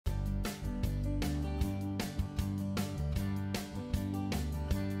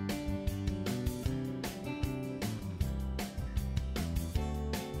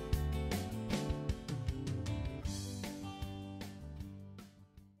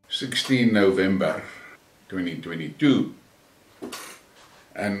16 November 2022,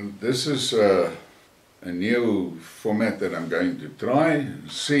 and this is a new format that I'm going to try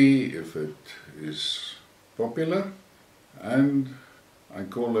and see if it is popular, and I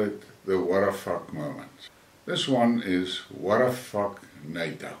call it the Warrafak moment. This one is Warrafak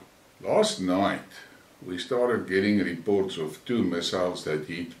NATO. Last night we started getting reports of 2 missiles that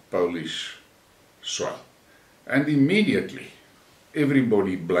hit Polish soil, and immediately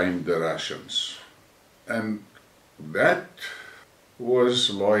everybody blamed the Russians, and that was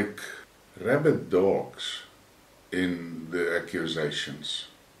like rabid dogs in the accusations.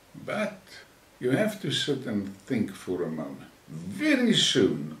 But you have to sit and think for a moment. Very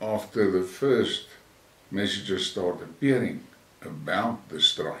soon after the first messages started appearing about the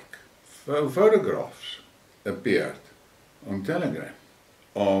strike, photographs appeared on Telegram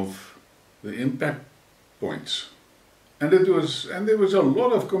of the impact points. And there was a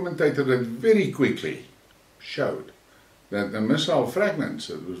lot of commentators that very quickly showed that the missile fragments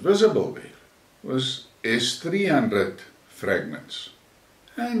that was visible there was S-300 fragments.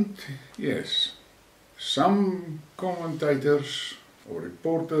 And yes, some commentators or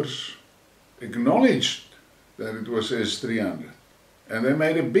reporters acknowledged that it was S-300. And they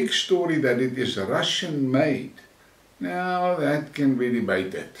made a big story that it is Russian-made. Now that can be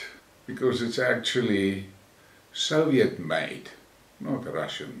debated, because it's actually Soviet-made, not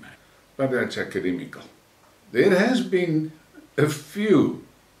Russian-made. But that's academical. There has been a few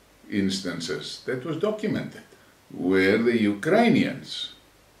instances that was documented where the Ukrainians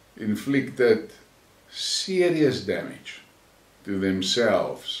inflicted serious damage to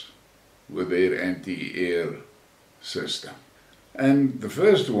themselves with their anti-air system. And the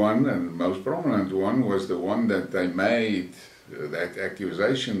first one, and the most prominent one, was the one that they made, that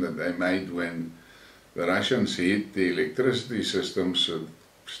accusation that they made when the Russians hit the electricity systems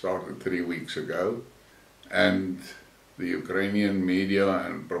started 3 weeks ago, and the Ukrainian media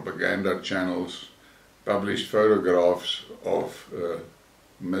and propaganda channels published photographs of a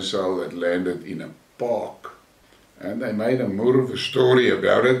missile that landed in a park. And they made more of a story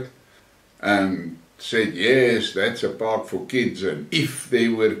about it and said, yes, that's a park for kids, and if they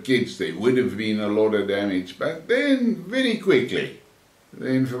were kids there would have been a lot of damage. But then very quickly the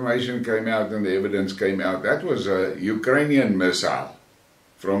information came out and the evidence came out. That was a Ukrainian missile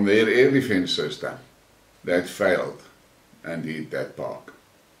from their air defense system that failed and hit that park.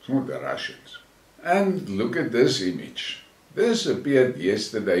 It's not the Russians. And look at this image. This appeared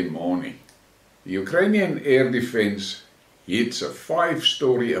yesterday morning. The Ukrainian air defense hits a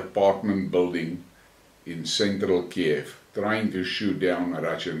 5-story apartment building in central Kiev, trying to shoot down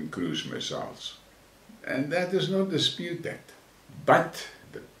Russian cruise missiles. And that is not disputed. But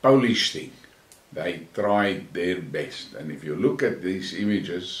the Polish thing, they tried their best. And if you look at these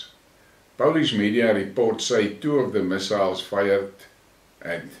images, Polish media reports say 2 of the missiles fired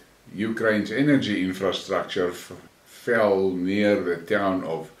at Ukraine's energy infrastructure fell near the town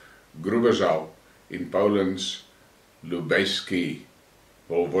of Grubozow in Poland's Lubelski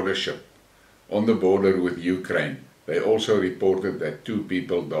voivodeship on the border with Ukraine. They also reported that 2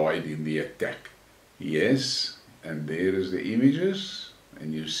 people died in the attack. Yes, and there is the images,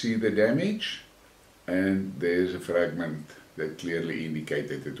 and you see the damage, and there's a fragment that clearly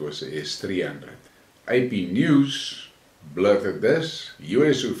indicated it was a S-300. AP News blurted this: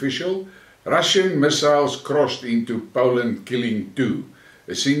 US official, Russian missiles crossed into Poland, killing 2.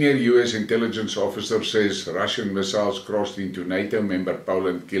 A senior US intelligence officer says Russian missiles crossed into NATO member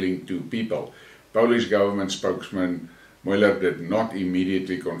Poland, killing 2 people. Polish government spokesman Mueller did not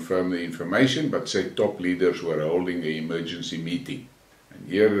immediately confirm the information, but said top leaders were holding an emergency meeting. And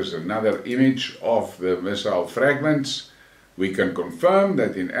here is another image of the missile fragments. We can confirm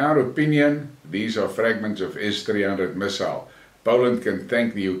that in our opinion, these are fragments of S-300 missile. Poland can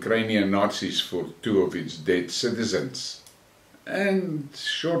thank the Ukrainian Nazis for 2 of its dead citizens. And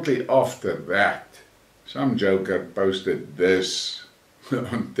shortly after that, some joker posted this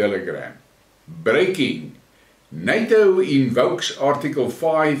on Telegram. Breaking. NATO invokes Article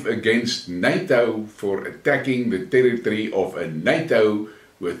 5 against NATO for attacking the territory of a NATO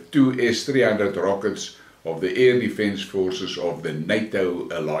with 2 S-300 rockets of the air defense forces of the NATO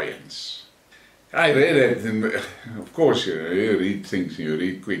alliance. I read it, and of course you read things, you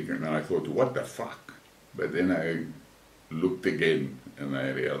read quick, and I thought, what the fuck? But then I looked again and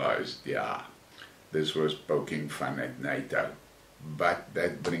I realized, yeah, this was poking fun at NATO. But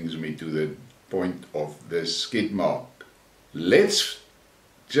that brings me to the point of this Skidmark. Let's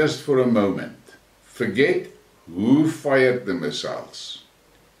just for a moment forget who fired the missiles.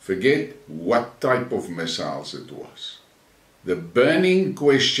 Forget what type of missiles it was. The burning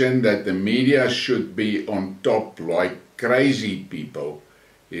question that the media should be on top like crazy people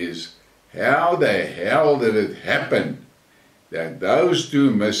is, how the hell did it happen that those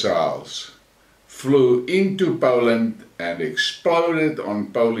 2 missiles flew into Poland and exploded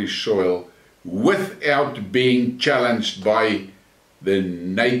on Polish soil without being challenged by the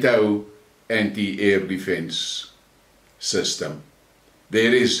NATO anti-air defense system?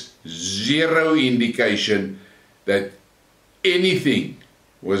 There is zero indication that anything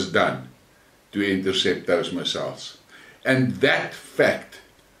was done to intercept those missiles. And that fact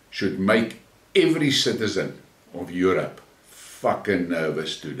should make every citizen of Europe fucking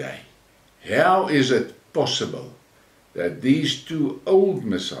nervous today. How is it possible that these 2 old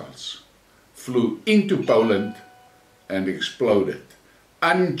missiles flew into Poland and exploded,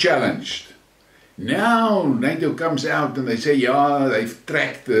 unchallenged? Now NATO comes out and they say, yeah, they've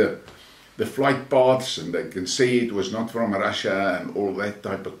tracked the flight paths and they can see it was not from Russia and all that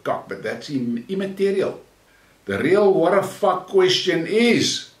type of cock, but that's immaterial. The real what the fuck question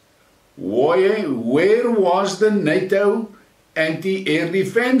is, where was the NATO anti-air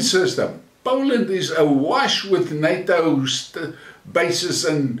defense system? Poland is awash with NATO bases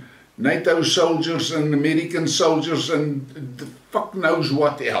and NATO soldiers and American soldiers and the fuck knows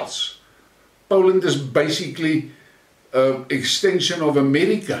what else. Poland is basically an extension of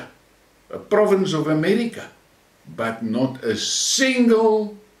America, a province of America, but not a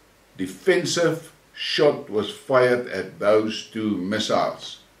single defensive shot was fired at those 2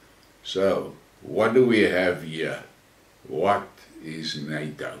 missiles. So, what do we have here? What is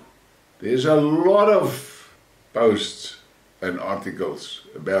NATO? There's a lot of posts and articles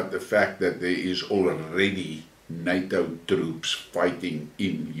about the fact that there is already NATO troops fighting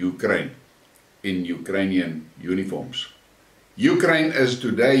in Ukraine, in Ukrainian uniforms. Ukraine is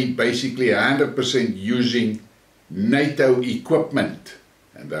today basically 100% using NATO equipment,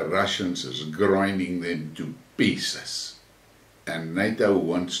 and the Russians is grinding them to pieces. And NATO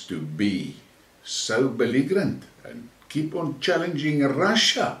wants to be so belligerent and keep on challenging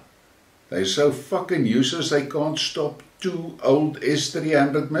Russia. They're so fucking useless they can't stop 2 old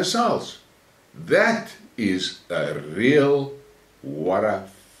S-300 missiles. That is a real what a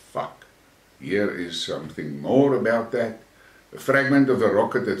fuck. Here is something more about that. A fragment of the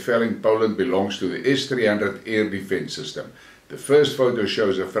rocket that fell in Poland belongs to the S-300 air defense system. The first photo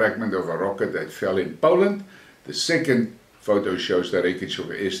shows a fragment of a rocket that fell in Poland. The second photo shows the wreckage of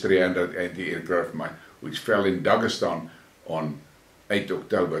a S-300 anti-aircraft mine which fell in Dagestan on 8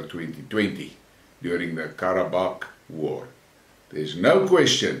 October 2020 during the Karabakh War. There's no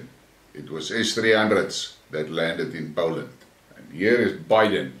question it was S-300s that landed in Poland. And here is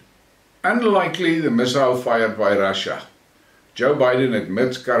Biden. Unlikely the missile fired by Russia. Joe Biden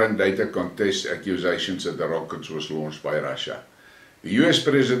admits current data contests accusations that the rockets was launched by Russia. The US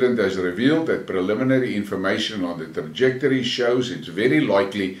President has revealed that preliminary information on the trajectory shows it's very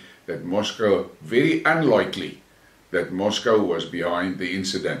unlikely that Moscow was behind the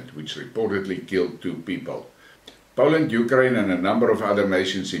incident, which reportedly killed 2 people. Poland, Ukraine and a number of other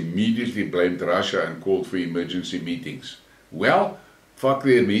nations immediately blamed Russia and called for emergency meetings. Well, fuck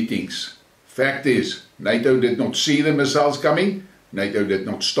their meetings. Fact is, NATO did not see the missiles coming, NATO did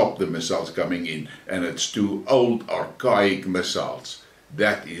not stop the missiles coming in, and it's 2 old, archaic missiles.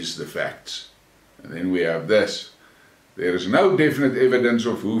 That is the facts. And then we have this. There is no definite evidence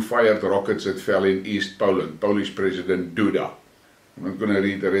of who fired rockets that fell in East Poland. Polish President Duda. I'm not going to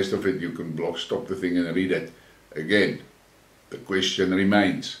read the rest of it. You can stop the thing and read it. Again, the question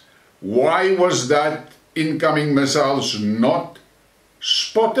remains. Why was that incoming missiles not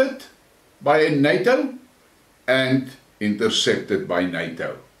spotted by NATO and intercepted by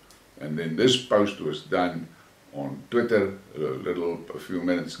NATO? And then this post was done on Twitter a few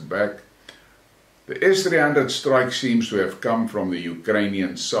minutes back. The S-300 strike seems to have come from the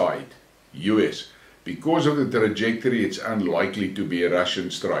Ukrainian side, US. Because of the trajectory, it's unlikely to be a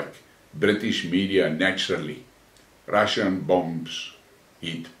Russian strike. British media, naturally. Russian bombs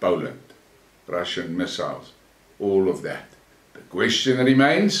hit Poland. Russian missiles. All of that. The question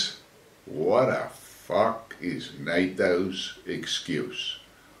remains, what the fuck is NATO's excuse?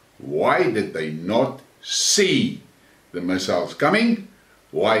 Why did they not see the missiles coming?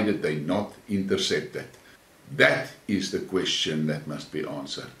 Why did they not intercept it? That is the question that must be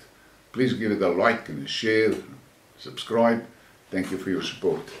answered. Please give it a like and a share, subscribe. Thank you for your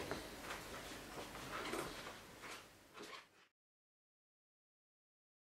support.